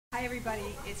Hi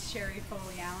everybody, it's Sherry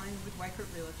Foley-Allen with Whiteford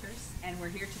Realtors, and we're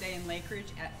here today in Lake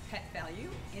Ridge at Pet Valu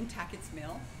in Tacketts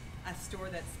Mill, a store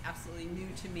that's absolutely new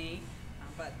to me,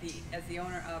 but as the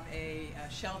owner of a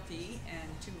sheltie and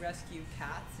 2 rescue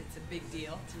cats, it's a big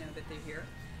deal to know that they're here.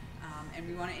 And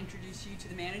we want to introduce you to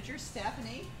the manager,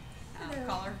 Stephanie.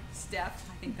 Call her Steph,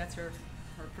 I think that's her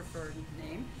preferred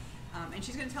name. And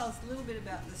she's going to tell us a little bit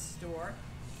about the store.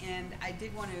 And I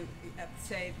did want to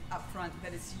say up front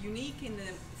that it's unique in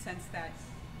the sense that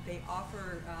they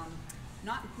offer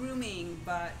not grooming,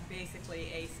 but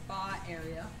basically a spa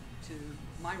area to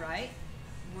my right,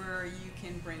 where you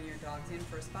can bring your dogs in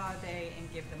for a spa day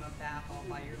and give them a bath all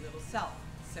by your little self.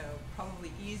 So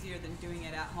probably easier than doing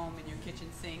it at home in your kitchen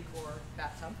sink or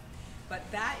bathtub. But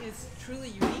that is truly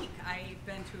unique. I've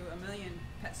been to a million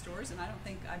pet stores and I don't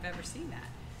think I've ever seen that.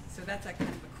 So that's a kind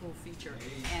of a cool feature.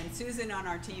 And Susan on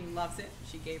our team loves it.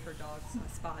 She gave her dogs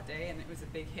a spa day and it was a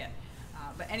big hit.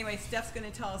 But anyway, Steph's going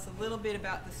to tell us a little bit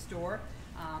about the store.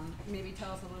 Maybe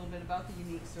tell us a little bit about the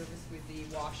unique service with the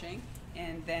washing.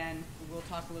 And then we'll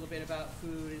talk a little bit about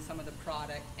food and some of the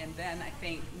product. And then I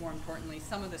think more importantly,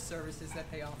 some of the services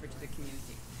that they offer to the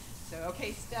community. So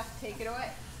okay, Steph, take it away.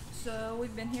 So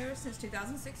we've been here since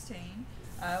 2016.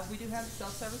 We do have a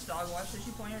self-service dog wash, as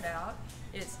you pointed out.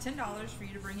 It's $10 for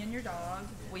you to bring in your dog.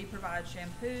 We provide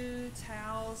shampoo,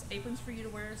 towels, aprons for you to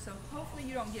wear, so hopefully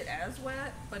you don't get as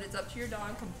wet, but it's up to your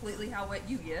dog completely how wet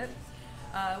you get.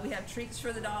 We have treats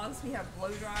for the dogs. We have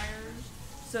blow dryers.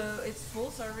 So it's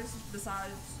full service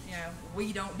besides,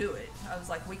 we don't do it. I was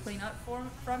like, we clean up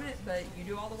from it, but you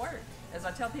do all the work. As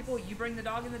I tell people, you bring the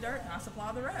dog in the dirt and I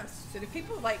supply the rest. So do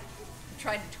people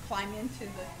try to climb into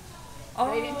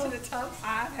right into the tubs?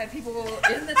 I've had people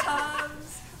in the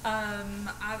tubs.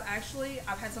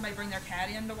 I've had somebody bring their cat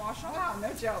in to wash them. Wow,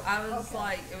 no joke. I was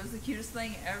like, it was the cutest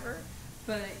thing ever.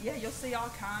 But yeah, you'll see all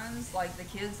kinds. Like the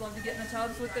kids love to get in the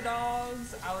tubs with the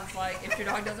dogs. I was like, if your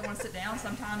dog doesn't want to sit down,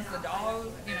 sometimes the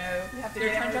dog, you have to they're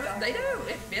get trying to, they do.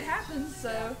 It happens.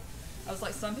 So I was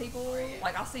like, some people,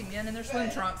 like I'll see men in their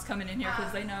swim trunks coming in here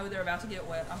because they know they're about to get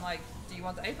wet. I'm like, do you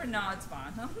want the apron? No, it's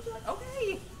fine. I'm like,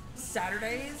 okay.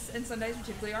 Saturdays and Sundays are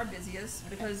typically our busiest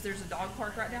because there's a dog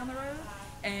park right down the road.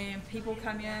 And people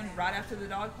come in right after the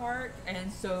dog park,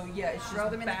 and so yeah, it's just throw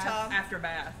them in the tub after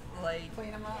bath, like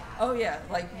clean them up. Oh yeah,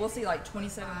 like we'll see like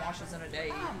 27 washes in a day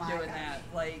doing gosh. that.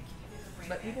 Like,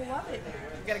 but people love it.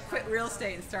 You got to quit real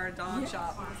estate and start a dog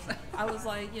shop. I was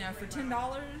like, for $10, and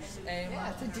yeah,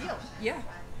 it's a deal. Yeah,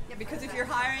 because if you're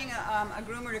hiring a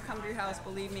groomer to come to your house,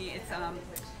 believe me,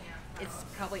 it's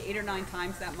probably 8 or 9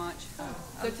 times that much.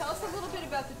 So tell us a little bit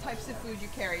about the types of food you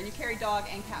carry. And you carry dog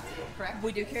and cat food, correct?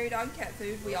 We do carry dog and cat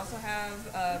food. We also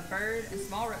have bird and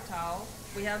small reptile.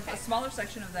 We have a smaller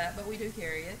section of that, but we do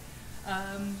carry it.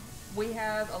 We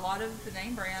have a lot of the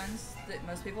name brands that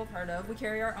most people have heard of. We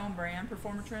carry our own brand,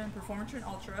 Performatrin, Performatrin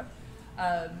Ultra.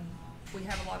 We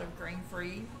have a lot of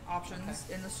grain-free options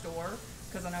in the store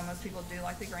because I know most people do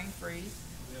like the grain-free.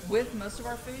 With most of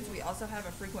our foods, we also have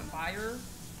a frequent buyer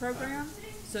program.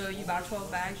 So you buy 12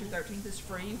 bags, your 13th is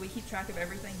free. We keep track of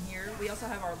everything here. We also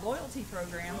have our loyalty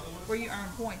program where you earn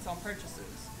points on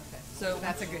purchases. Okay. So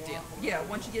that's a good deal. Yeah,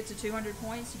 once you get to 200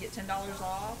 points, you get $10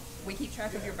 off. We keep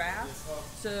track of your baths.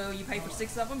 So you pay for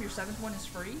 6 of them, your 7th one is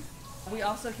free. We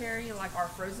also carry like our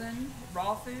frozen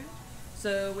raw food.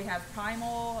 So we have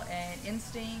Primal and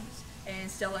Instinct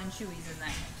and Stella and Chewy's in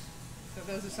that. So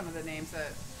those are some of the names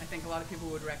that I think a lot of people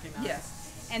would recognize. Yes.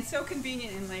 And so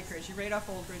convenient in Lake Ridge. You're right off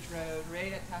Old Bridge Road,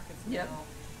 right at Tacketts Mill. Yep.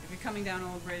 If you're coming down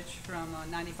Old Bridge from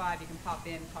 95, you can pop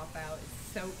in, pop out.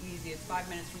 It's so easy. It's 5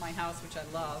 minutes from my house, which I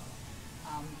love.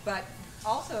 But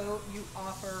also, you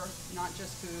offer not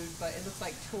just food, but it looks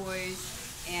like toys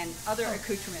and other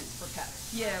accoutrements for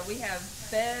pets. Yeah, we have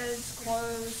beds,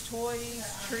 clothes, toys,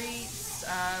 treats.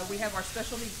 We have our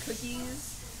specialty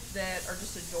cookies that are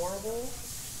just adorable.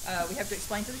 We have to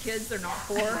explain to the kids they're not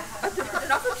for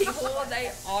people.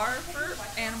 They are for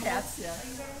animals. Cats, yeah.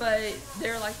 But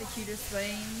they're like the cutest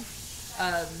things.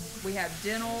 We have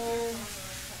dental.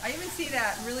 I even see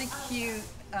that really cute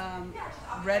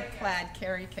red plaid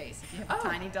carry case. If you have a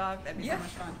tiny dog, that'd be so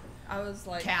much fun. I was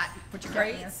like, cat, put your cat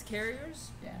in there. Crates, carriers,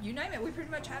 you name it. We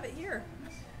pretty much have it here.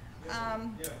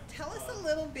 Tell us a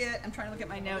little bit, I'm trying to look at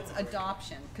my notes,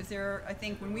 adoption, because I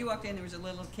think when we walked in there was a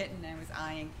little kitten I was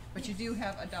eyeing, but you do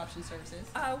have adoption services.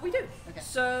 We do. Okay.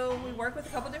 So we work with a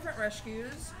couple different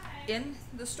rescues. In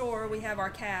the store we have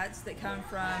our cats that come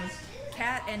from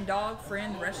Cat and Dog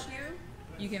Friend Rescue.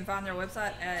 You can find their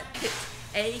website at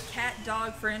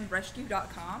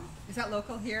acatdogfriendrescue.com. Is that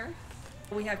local here?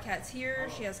 We have cats here.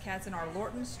 She has cats in our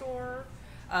Lorton store.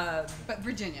 But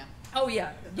Virginia. Oh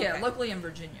yeah, Okay. locally in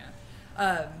Virginia.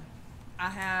 I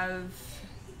have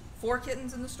 4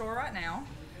 kittens in the store right now.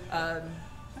 Oh,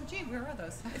 gee, where are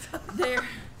those? They're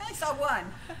I saw one.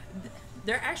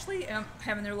 They're actually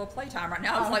having their little playtime right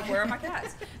now. I was like, where are my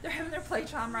cats? They're having their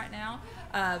playtime right now.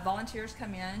 Volunteers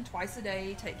come in twice a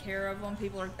day, take care of them.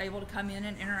 People are able to come in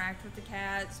and interact with the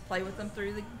cats, play with them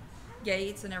through the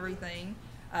gates and everything.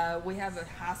 We have a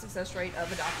high success rate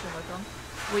of adoption with them.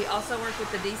 We also work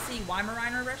with the DC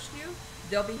Weimaraner Rescue.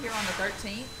 They'll be here on the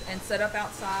 13th and set up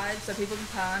outside so people can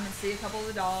come and see a couple of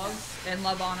the dogs and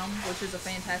love on them, which is a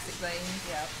fantastic thing.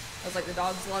 Yeah. I was like, the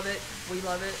dogs love it, we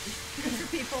love it. Good for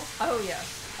people. Oh yeah.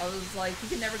 I was like, you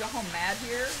can never go home mad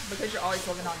here because you're always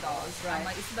loving on dogs. Right. I'm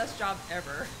like, it's the best job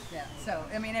ever. Yeah. So,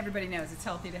 I mean, everybody knows it's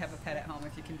healthy to have a pet at home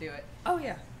if you can do it. Oh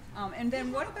yeah. And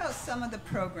then what about some of the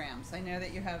programs? I know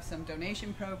that you have some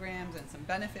donation programs and some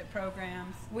benefit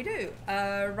programs. We do.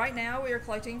 Right now we are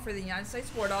collecting for the United States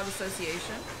War Dog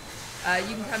Association.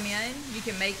 You can come in, you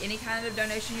can make any kind of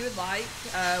donation you would like.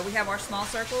 We have our small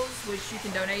circles, which you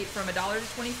can donate from $1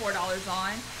 to $24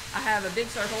 on. I have a big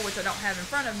circle, which I don't have in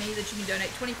front of me, that you can donate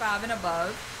 $25 and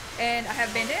above. And I have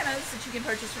bandanas that you can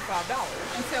purchase for $5.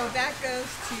 And so that goes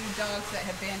to dogs that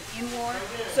have been in war?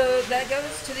 So that goes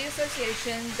to the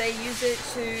association. They use it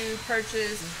to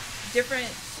purchase different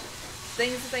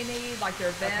things that they need, like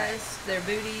their vests, their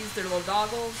booties, their little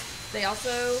goggles. They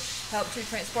also help to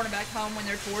transport them back home when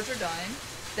their tours are done.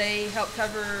 They help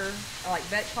cover like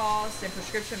vet costs and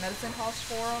prescription medicine costs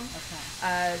for them.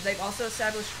 Okay. They've also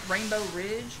established Rainbow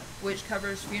Ridge, which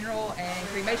covers funeral and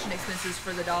cremation expenses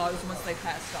for the dogs once they've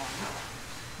passed on.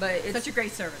 But it's such a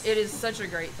great service. It is such a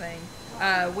great thing.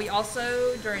 We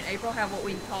also, during April, have what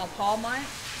we call Paw Month.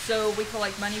 So we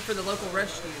collect money for the local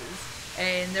rescues,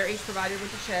 and they're each provided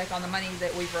with a check on the money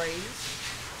that we've raised.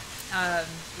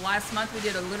 Last month we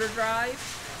did a litter drive.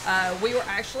 We were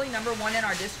actually #1 in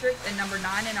our district and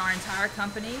 #9 in our entire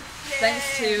company. Yay!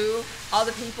 Thanks to all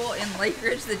the people in Lake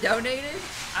Ridge that donated.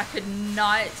 I could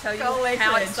not tell you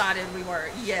how excited we were.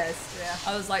 Yes.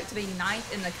 Yeah. I was like, to be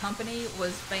 9th in the company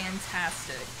was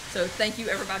fantastic. So thank you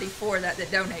everybody for that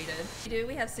donated.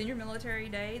 We have Senior Military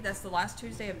Day. That's the last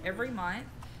Tuesday of every month.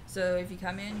 So if you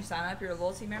come in, you sign up, you're a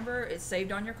loyalty member, it's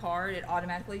saved on your card, it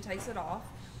automatically takes it off.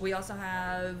 We also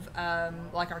have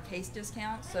like our case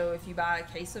discount. So if you buy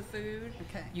a case of food,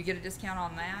 you get a discount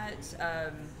on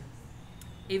that.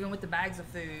 Even with the bags of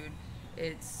food,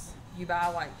 you buy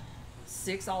like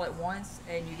 6 all at once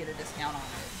and you get a discount on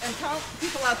it. And tell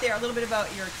people out there a little bit about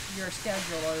your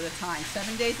schedule or the time.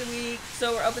 7 days a week?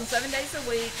 So we're open 7 days a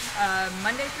week.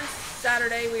 Monday through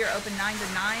Saturday we are open 9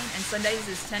 to 9 and Sundays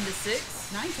is 10 to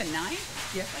 6. 9 to 9?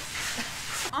 Yeah.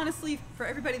 Honestly, for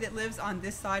everybody that lives on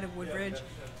this side of Woodbridge,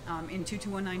 in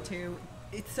 22192,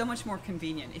 it's so much more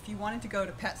convenient. If you wanted to go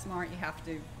to PetSmart, you have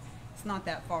to, it's not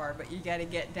that far, but you got to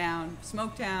get down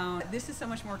Smoketown. This is so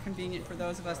much more convenient for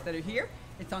those of us that are here.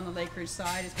 It's on the Lake Ridge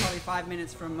side. It's probably 5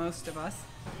 minutes from most of us.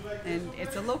 And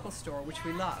it's a local store, which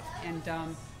we love.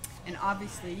 And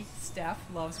obviously, Steph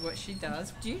loves what she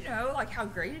does. Do you know like how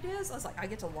great it is? I was like, I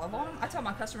get to love on them. I tell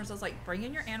my customers, I was like,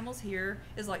 bringing your animals here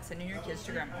is like sending your kids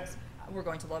to grandma's. We're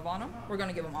going to love on them. We're going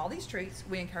to give them all these treats.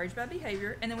 We encourage bad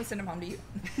behavior, and then we send them home to you.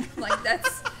 Like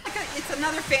that's... It's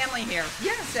another family here.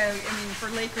 Yeah. So, I mean, for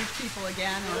Lake Ridge people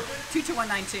again, or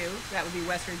 22192, that would be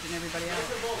Westridge and everybody else.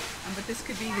 But this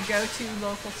could be the go-to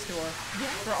local store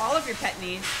for all of your pet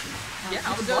needs. Yeah,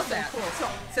 I would love that. Cool.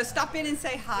 So stop in and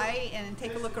say hi and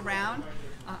take a look around.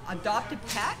 Adopt a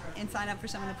pet and sign up for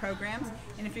some of the programs.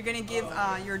 And if you're going to give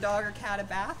your dog or cat a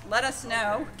bath, let us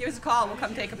know. Give us a call. We'll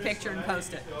come take a picture and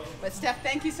post it. But Steph,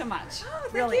 thank you so much. Oh,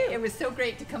 really, you. It was so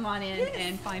great to come on in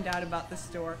and find out about the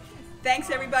store. Thanks,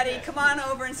 everybody. Come on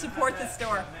over and support the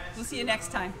store. We'll see you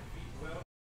next time.